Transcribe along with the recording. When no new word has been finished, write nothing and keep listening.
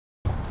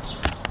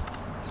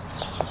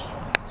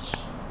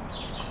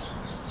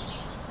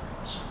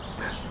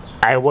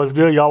Hey, what's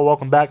good, y'all?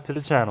 Welcome back to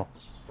the channel.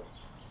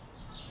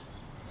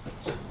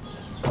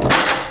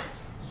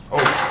 Oh,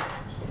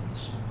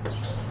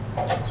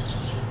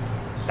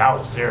 that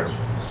was terrible.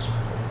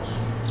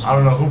 I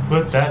don't know who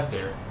put that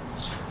there.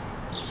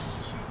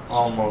 I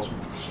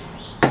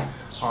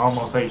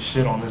almost ate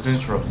shit on this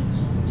intro.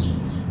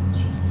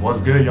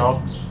 What's good,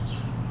 y'all?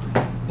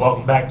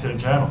 Welcome back to the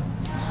channel.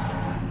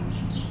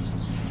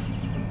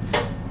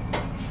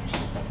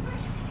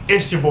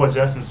 It's your boy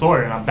Jesten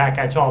Sawyer, and I'm back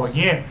at y'all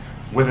again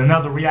with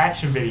another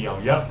reaction video.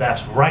 Yep,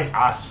 that's right,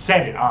 I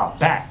said it, I'm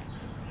back.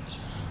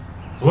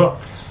 Look,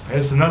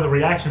 it's another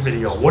reaction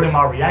video. What am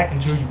I reacting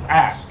to, you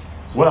ask?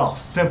 Well,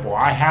 simple.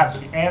 I have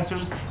the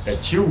answers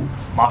that you,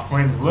 my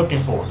friend, is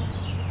looking for.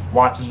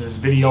 Watching this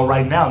video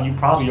right now, you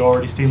probably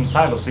already seen the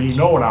title, so you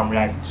know what I'm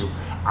reacting to.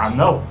 I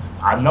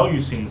know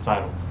you've seen the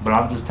title, but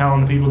I'm just telling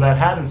the people that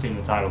haven't seen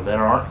the title, that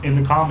aren't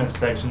in the comments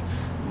section,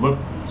 look,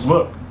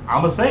 I'm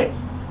gonna say it.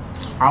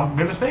 I'm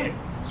gonna say it.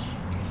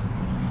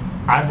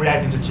 I'm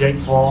reacting to Jake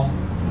Paul,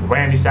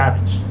 Randy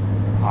Savage.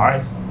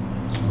 Alright?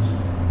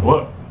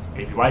 Look,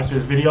 if you like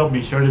this video,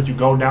 be sure that you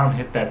go down and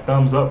hit that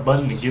thumbs up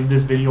button and give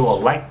this video a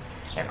like.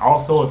 And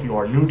also, if you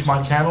are new to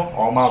my channel,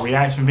 all my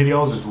reaction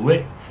videos is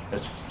lit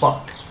as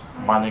fuck,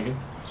 my nigga.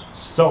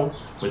 So,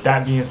 with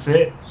that being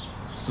said,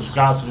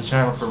 subscribe to the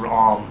channel for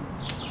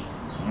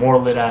more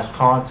lit ass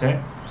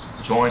content.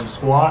 Join the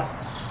squad.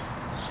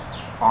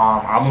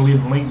 I'm going to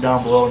leave the link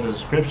down below in the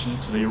description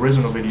to the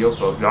original video,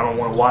 so if y'all don't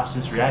want to watch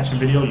this reaction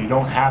video, you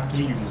don't have to.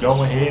 You can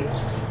go ahead,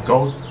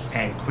 go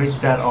and click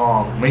that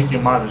link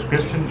in my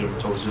description to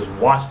just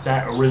watch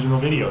that original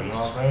video, you know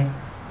what I'm saying?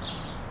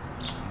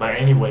 But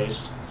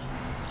anyways,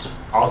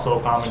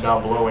 also comment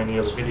down below any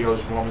other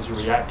videos you want me to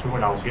react to,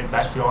 and I'll get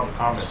back to y'all in the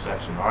comment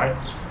section, alright?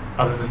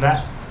 Other than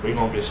that, we're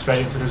going to get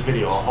straight into this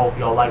video. I hope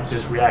y'all like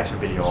this reaction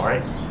video,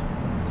 alright?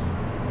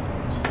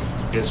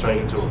 Let's get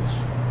straight into it.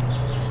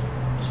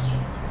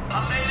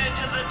 I made it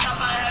to the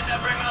top, I had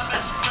to bring my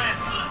best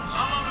friends.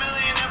 I'm a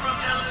millionaire from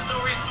telling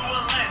stories through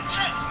a lens.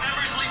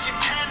 Members leeching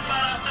 10,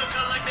 but I still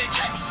collect their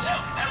checks.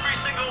 Every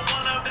single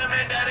one of them,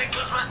 and that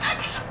includes my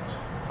ex.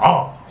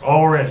 Oh,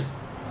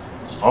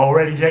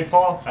 already Jake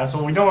Paul? That's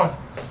what we doing.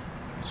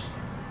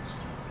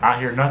 I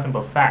hear nothing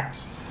but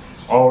facts.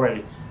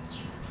 Already.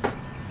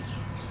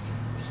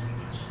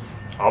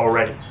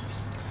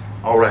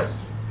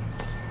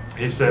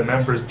 He said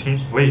members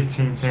leave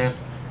Team 10,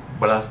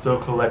 but I still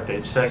collect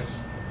their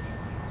checks.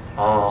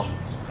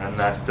 And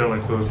that still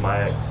includes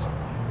my ex.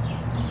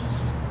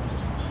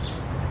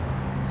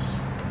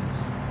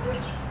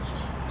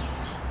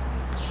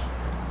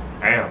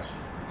 Damn.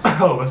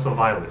 Oh, that's so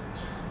violent.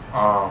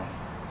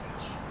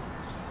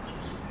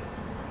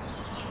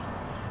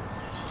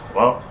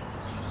 Well,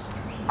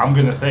 I'm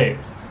gonna say it.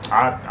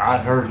 I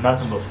heard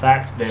nothing but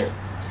facts there.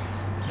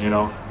 You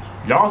know,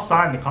 y'all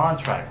signed the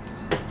contract,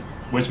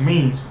 which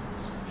means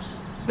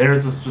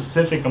there's a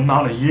specific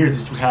amount of years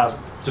that you have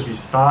to be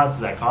signed to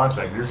that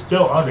contract. You're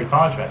still under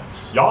contract.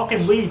 Y'all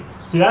can leave.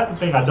 See, that's the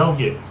thing I don't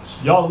get.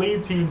 Y'all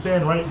leave Team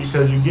 10, right?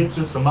 Because you get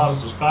this amount of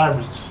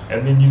subscribers,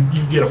 and then you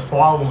get a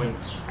following,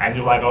 and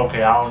you're like,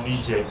 okay, I don't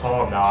need Jake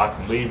Paul now. I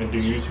can leave and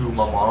do YouTube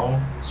on my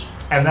own.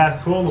 And that's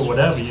cool or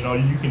whatever. You know,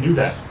 you can do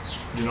that.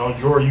 You know,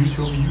 you're a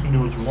YouTuber. You can do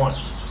what you want.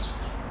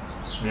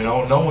 You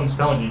know, no one's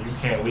telling you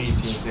can't leave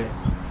Team 10.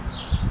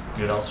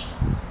 You know,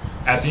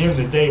 at the end of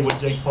the day, what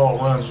Jake Paul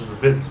runs is a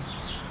business.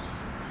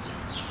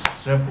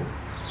 Simple.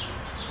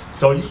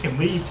 So you can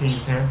leave Team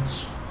 10,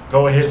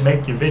 go ahead and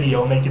make your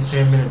video, make a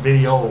 10-minute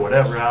video or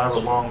whatever, however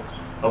long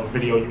of a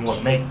video you want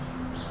to make,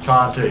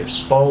 trying to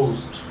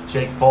expose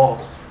Jake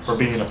Paul for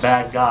being a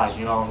bad guy,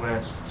 you know what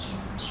I'm saying?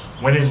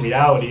 When in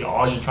reality,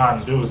 all you're trying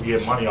to do is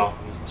get money off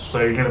of him.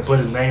 So you're going to put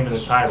his name in the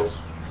title,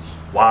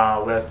 Why I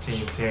Left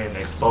Team 10,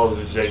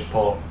 exposing Jake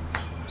Paul.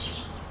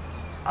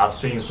 I've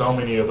seen so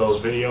many of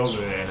those videos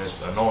and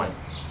it's annoying.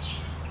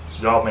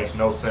 Y'all make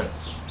no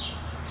sense.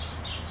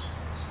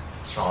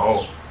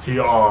 Oh. He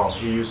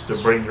used to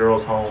bring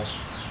girls home,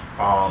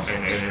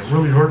 and it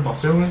really hurt my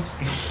feelings.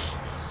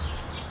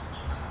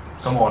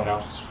 Come on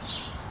now.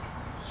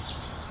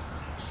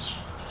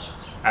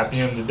 At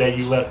the end of the day,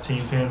 you left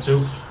Team 10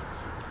 too.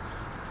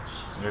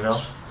 You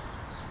know,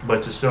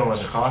 but you're still in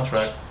the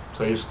contract,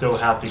 so you still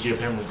have to give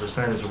him a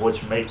percentage of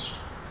what you make,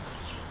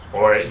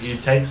 or he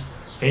takes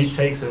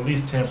at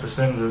least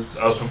 10%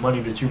 of the money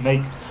that you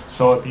make.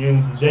 So at the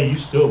end of the day, you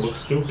still look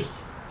stupid.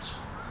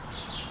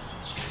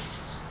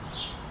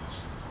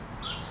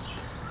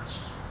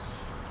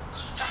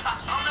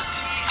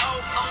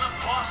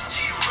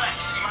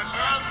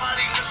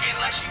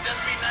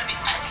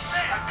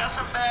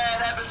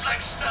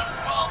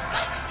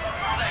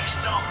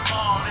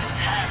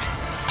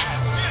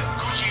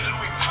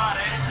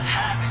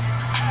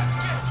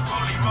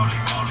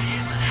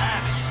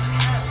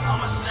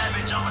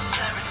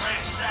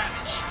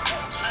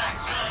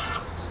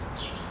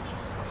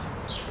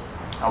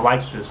 I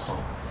like this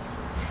song.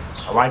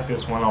 I like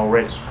this one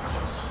already.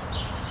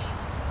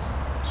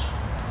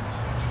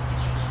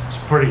 It's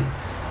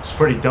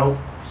pretty dope.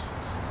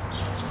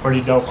 It's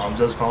pretty dope. I'm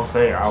just gonna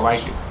say it. I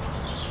like it.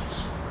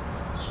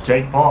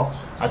 Jake Paul.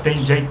 I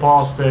think Jake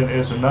Paul said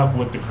it's enough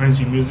with the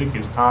cringy music.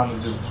 It's time to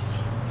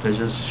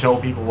just show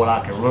people what I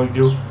can really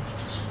do.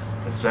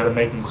 Instead of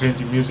making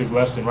cringy music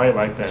left and right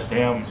like that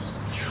damn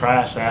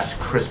trash ass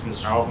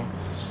Christmas album.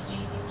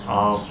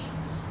 I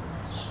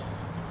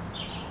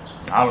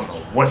don't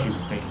know what he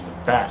was thinking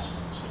with that.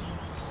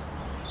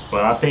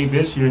 But I think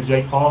this year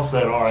Jake Paul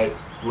said, alright,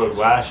 look,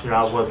 last year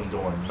I wasn't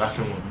doing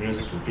nothing with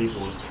music because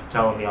people was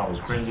telling me I was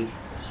cringy.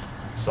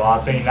 So I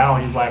think now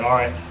he's like,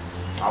 alright,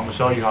 I'm going to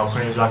show you how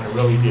cringe I can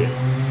really get. You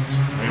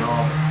know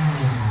what I'm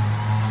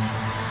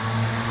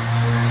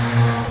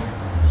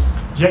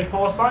saying? Jake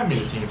Paul signed me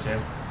to Team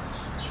 10.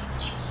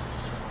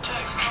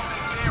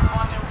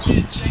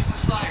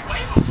 Jason's like way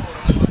before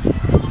the money.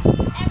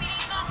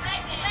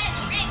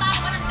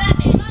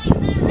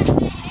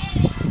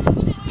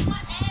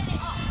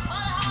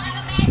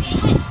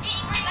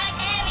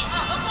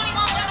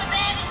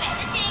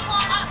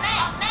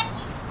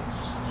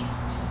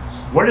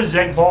 Where does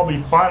Jake Paul be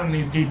finding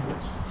these people?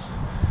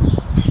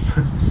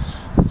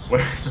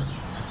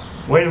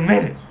 Wait a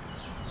minute.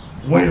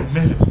 Wait a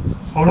minute.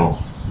 Hold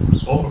on.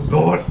 Oh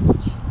Lord.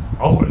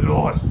 Oh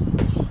Lord.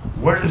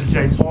 Where does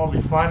Jake Paul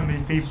be finding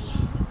these people?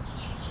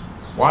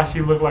 Why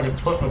she look like a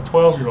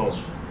 12-year-old?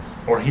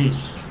 Or he?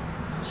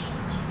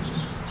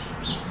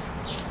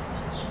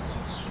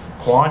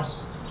 Quan?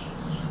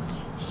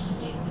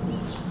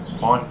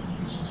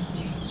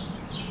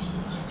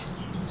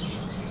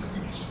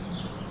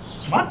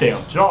 My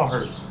damn jaw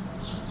hurts.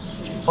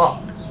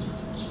 Fuck.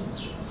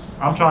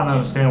 I'm trying to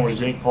understand where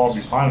Jake Paul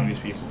be finding these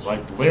people.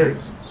 Like the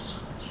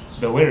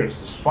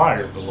lyrics is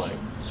fire, but like,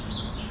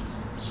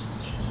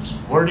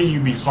 where do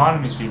you be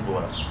finding these people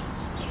at?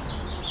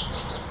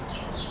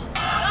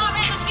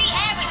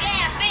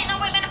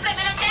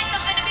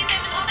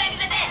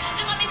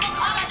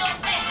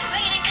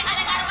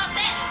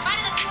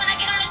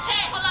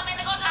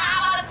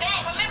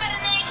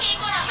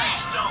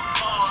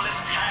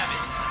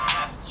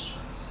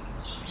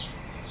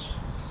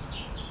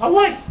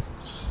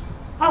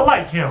 I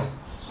like him.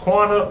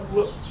 Quan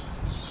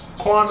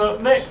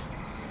up next.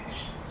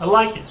 I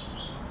like it.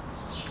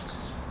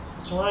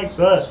 I like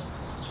that.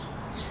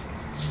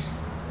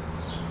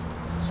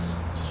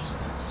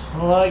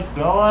 I like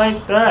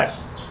that.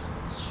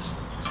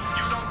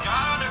 You don't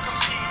gotta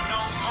compete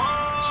no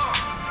more.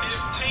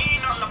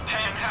 15 on the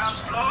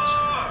penthouse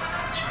floor.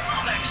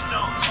 Flex no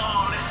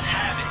more, let's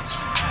have it.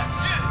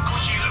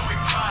 Gucci, Louis,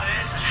 Prada,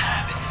 it's a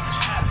habit.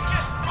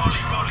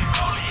 Rolly, rolly,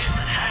 rolly, it's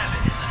a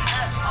habit.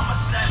 I'm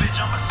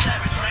a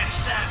savage, Randy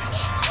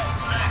Savage.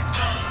 Black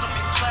gold, let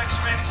me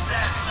flex, Randy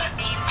Savage. Let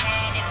me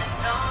tan in the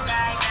zone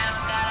right now.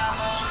 Got a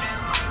whole new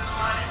crew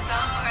on the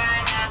song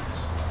right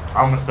now.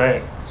 I'ma say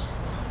it.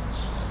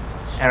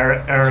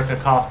 Erica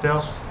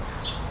Costello,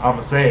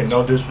 I'ma say it,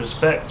 no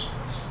disrespect.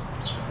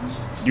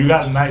 You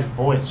got a nice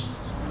voice.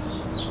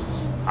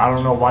 I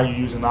don't know why you're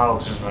using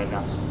auto-tune right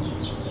now.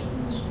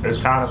 It's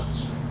kind of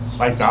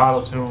like the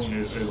auto-tune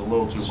is a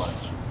little too much.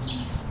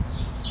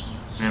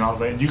 You know what I'm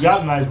saying? You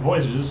got a nice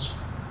voice, it's just,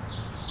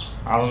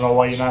 I don't know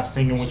why you're not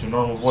singing with your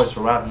normal voice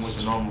or rapping with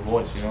your normal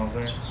voice, you know what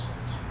I'm saying?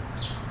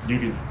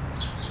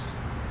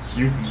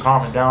 You can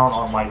calm it down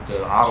on like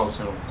the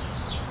auto-tune,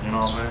 you know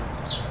what I'm saying?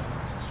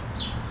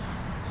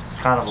 It's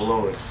kind of a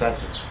little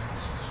excessive.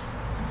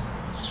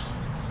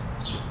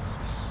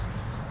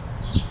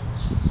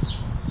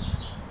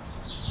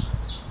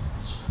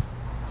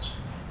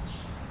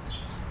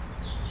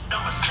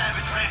 I'm a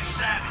savage, Randy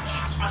Savage.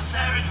 I'm a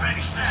savage,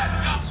 Randy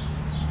Savage.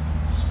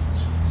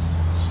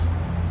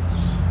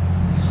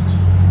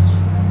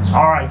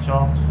 Alright,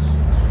 y'all.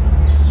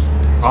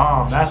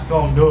 That's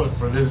gonna do it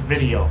for this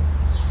video.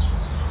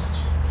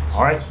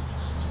 Alright?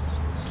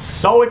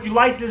 So if you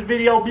like this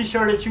video, be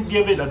sure that you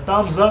give it a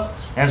thumbs up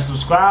and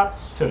subscribe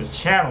to the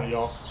channel,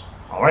 y'all.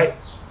 Alright?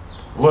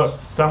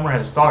 Look, summer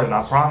has started.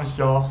 I promise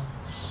y'all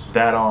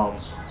that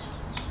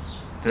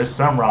this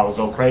summer I will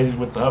go crazy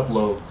with the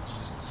uploads.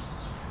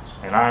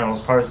 And I am a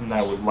person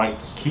that would like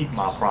to keep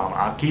my promise.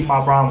 I keep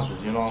my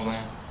promises, you know what I'm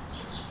saying?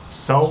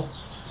 So,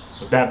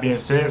 with that being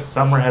said,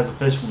 summer has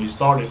officially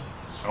started.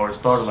 Or it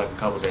started like a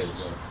couple days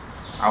ago.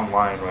 I'm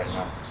lying right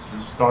now. It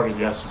started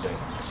yesterday.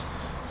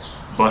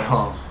 But,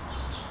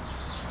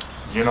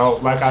 you know,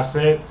 like I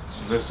said,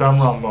 this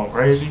summer I'm going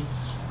crazy.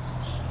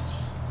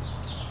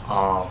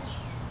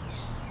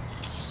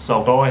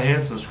 So go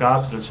ahead,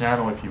 subscribe to the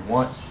channel if you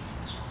want.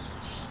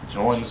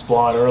 Join the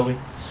squad early,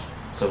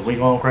 because we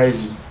going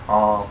crazy.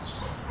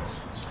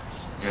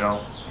 You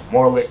know,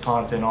 more lit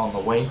content on the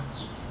way.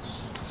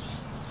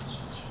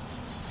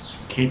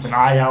 Keep an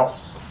eye out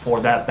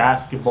for that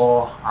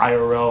basketball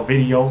IRL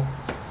video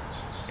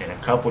in a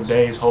couple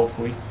days.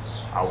 Hopefully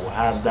I will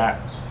have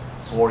that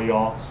for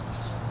y'all.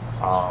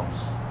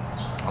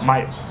 I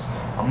might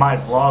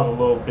vlog a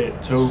little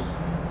bit too,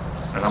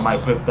 and I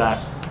might put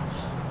that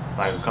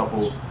like a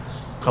couple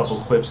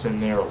clips in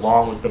there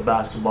along with the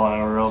basketball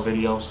IRL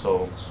video.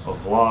 So a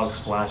vlog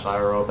 /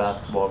 IRL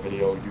basketball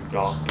video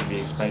y'all can be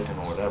expecting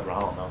or whatever, I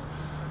don't know.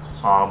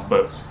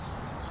 But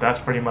that's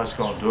pretty much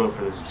gonna do it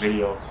for this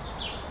video.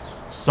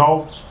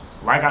 So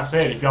like I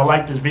said, if y'all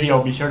like this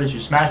video, be sure that you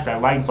smash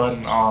that like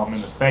button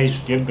in the face.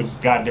 Give the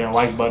goddamn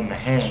like button a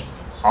hand.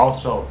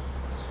 Also,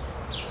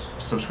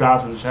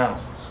 subscribe to the channel.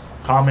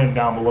 Comment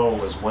down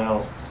below as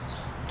well.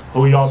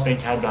 Who y'all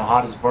think had the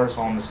hottest verse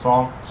on the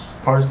song?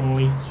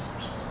 Personally,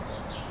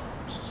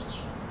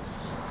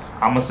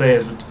 I'm gonna say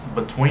it's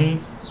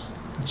between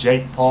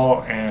Jake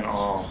Paul and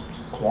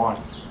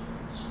Quan.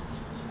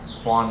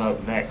 Quan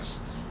up next.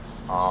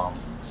 I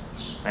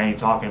ain't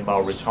talking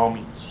about Rich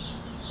Homie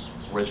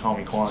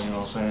Quan, you know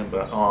what I'm saying?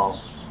 But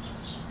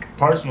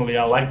personally,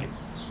 I like it.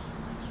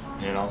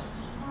 You know,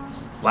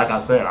 like I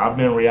said, I've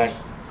been reacting.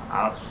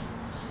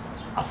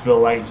 I feel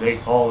like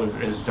Jake Paul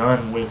is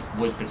done with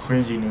the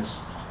cringiness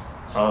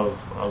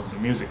of the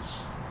music.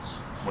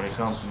 When it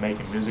comes to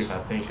making music, I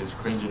think his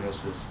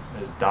cringiness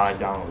has died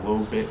down a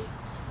little bit.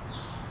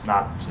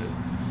 Not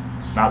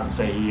to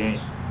say he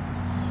ain't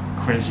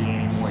cringy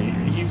anymore.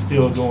 He's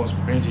still doing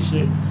some cringy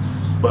shit,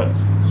 but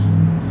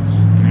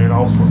you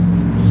know,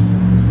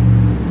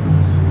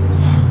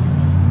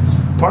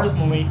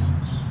 personally,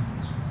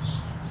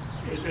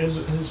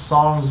 his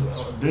songs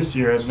this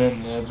year have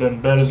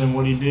been better than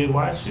what he did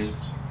last year.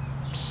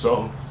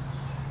 So,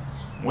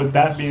 with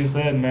that being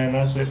said, man,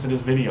 that's it for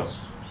this video.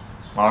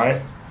 All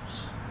right.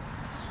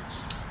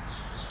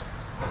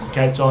 We'll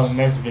catch y'all in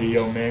the next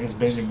video, man. It's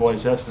been your boy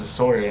Jesten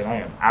Sawyer, and I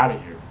am out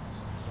of here.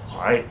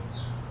 Alright?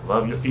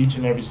 Love you, each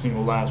and every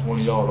single last one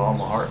of y'all with all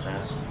my heart,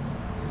 man.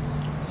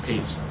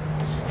 Peace.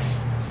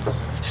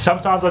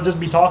 Sometimes I just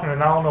be talking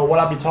and I don't know what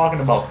I be talking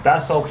about.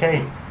 That's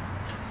okay.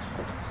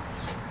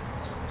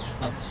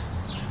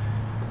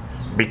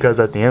 Because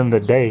at the end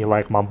of the day,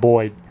 like my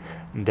boy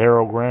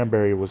Daryl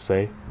Granberry would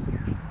say,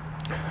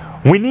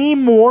 we need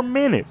more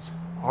minutes.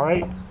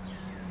 Alright?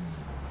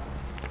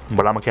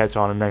 But I'm going to catch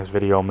you on the next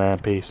video, man.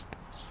 Peace.